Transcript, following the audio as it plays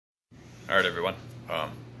Alright everyone,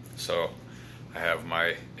 so I have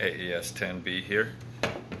my AES10B here.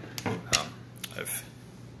 I've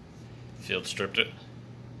field stripped it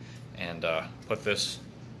and put this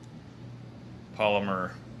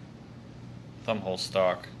polymer thumbhole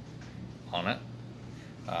stock on it.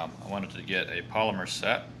 I wanted to get a polymer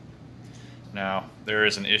set. Now there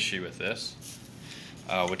is an issue with this,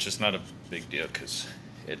 which is not a big deal because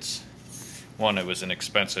it's one, it was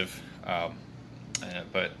inexpensive,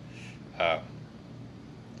 but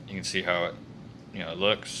you can see how it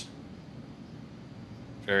looks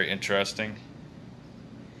very interesting,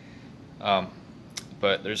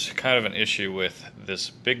 but there's kind of an issue with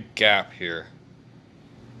this big gap here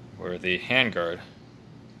where the handguard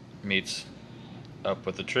meets up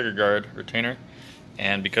with the trigger guard retainer,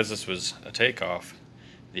 and because this was a takeoff,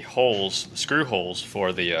 the holes, the screw holes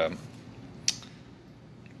for the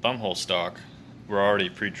thumbhole stock were already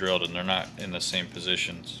pre-drilled, and they're not in the same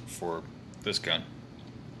positions for this gun,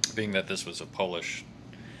 being that this was a Polish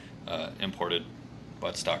imported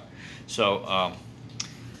buttstock. So I'm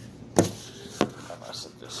gonna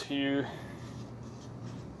set this here.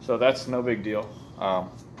 So that's no big deal. I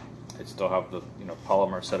still have the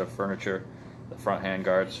polymer set of furniture, the front hand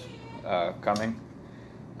guards coming.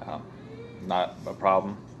 Not a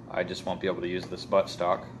problem. I just won't be able to use this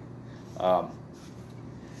buttstock. For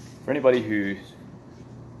anybody who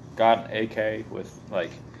got an AK with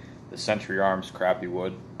like the Century Arms crappy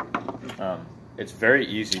wood, it's very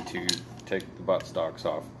easy to take the buttstocks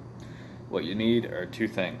off. What you need are two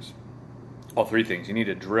things, well, three things. You need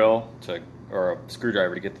a drill or a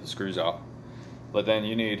screwdriver to get the screws out, but then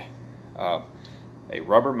you need a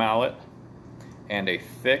rubber mallet and a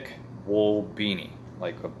thick wool beanie,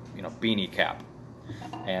 like a beanie cap.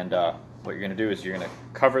 And what you're going to do is you're going to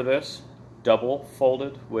cover this double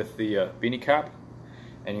folded with the beanie cap,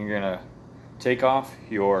 and you're going to take off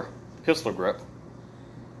your pistol grip.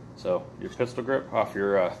 So your pistol grip off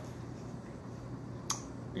your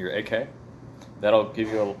AK, that'll give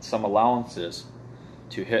you some allowances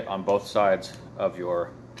to hit on both sides of your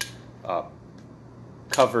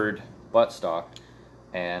covered buttstock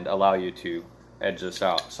and allow you to edge this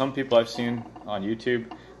out. Some people I've seen on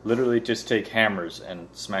YouTube literally just take hammers and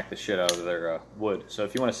smack the shit out of their wood. So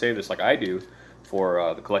if you want to save this like I do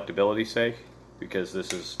for the collectability sake, because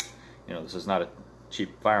this is this is not a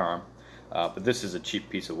cheap firearm, but this is a cheap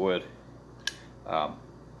piece of wood. Now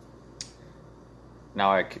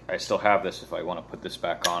I still have this if I want to put this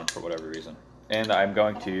back on for whatever reason. And I'm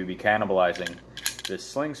going to be cannibalizing this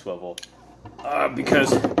sling swivel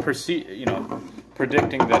because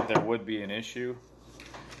predicting that there would be an issue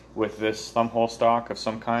with this thumbhole stock of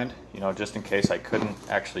some kind, just in case I couldn't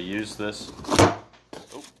actually use this. Oh,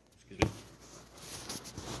 excuse me.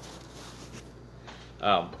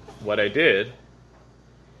 What I did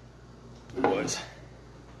was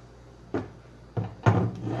I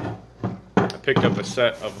picked up a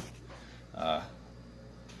set of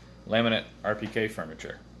laminate RPK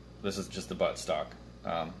furniture. This is just the buttstock.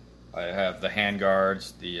 I have the hand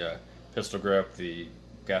guards, the pistol grip, the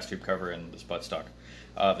gas tube cover, and this buttstock.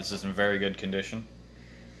 This is in very good condition.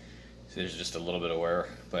 So there's just a little bit of wear,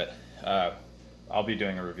 but I'll be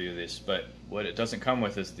doing a review of this. But what it doesn't come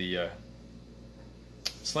with is the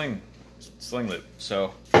sling loop.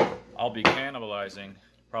 So I'll be cannibalizing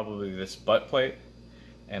probably this butt plate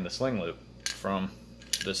and the sling loop from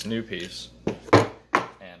this new piece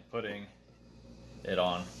and putting it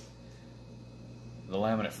on the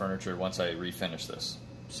laminate furniture once I refinish this.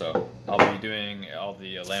 So I'll be doing all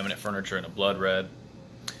the laminate furniture in a blood red.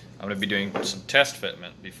 I'm going to be doing some test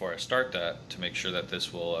fitment before I start that to make sure that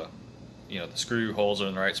this will, the screw holes are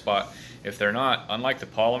in the right spot. If they're not, unlike the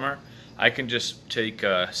polymer, I can just take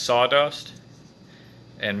sawdust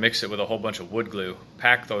and mix it with a whole bunch of wood glue,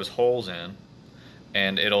 pack those holes in,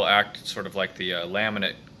 and it'll act sort of like the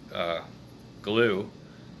laminate glue,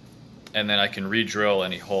 and then I can re-drill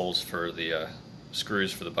any holes for the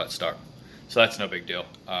screws for the buttstock. So that's no big deal.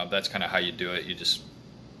 That's kind of how you do it. You just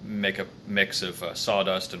make a mix of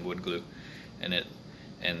sawdust and wood glue and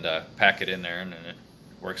pack it in there, and it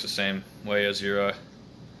works the same way as your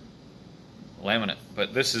laminate.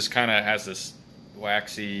 But this is kind of has this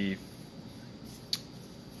waxy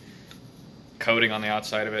coating on the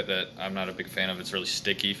outside of it that I'm not a big fan of. It's really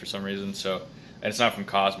sticky for some reason. So, and it's not from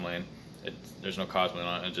Cosmoline. There's no Cosmoline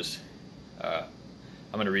on it. I'm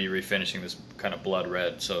going to be refinishing this kind of blood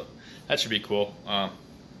red, so that should be cool.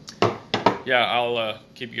 Yeah, I'll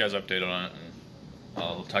keep you guys updated on it, and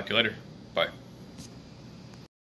I'll talk to you later.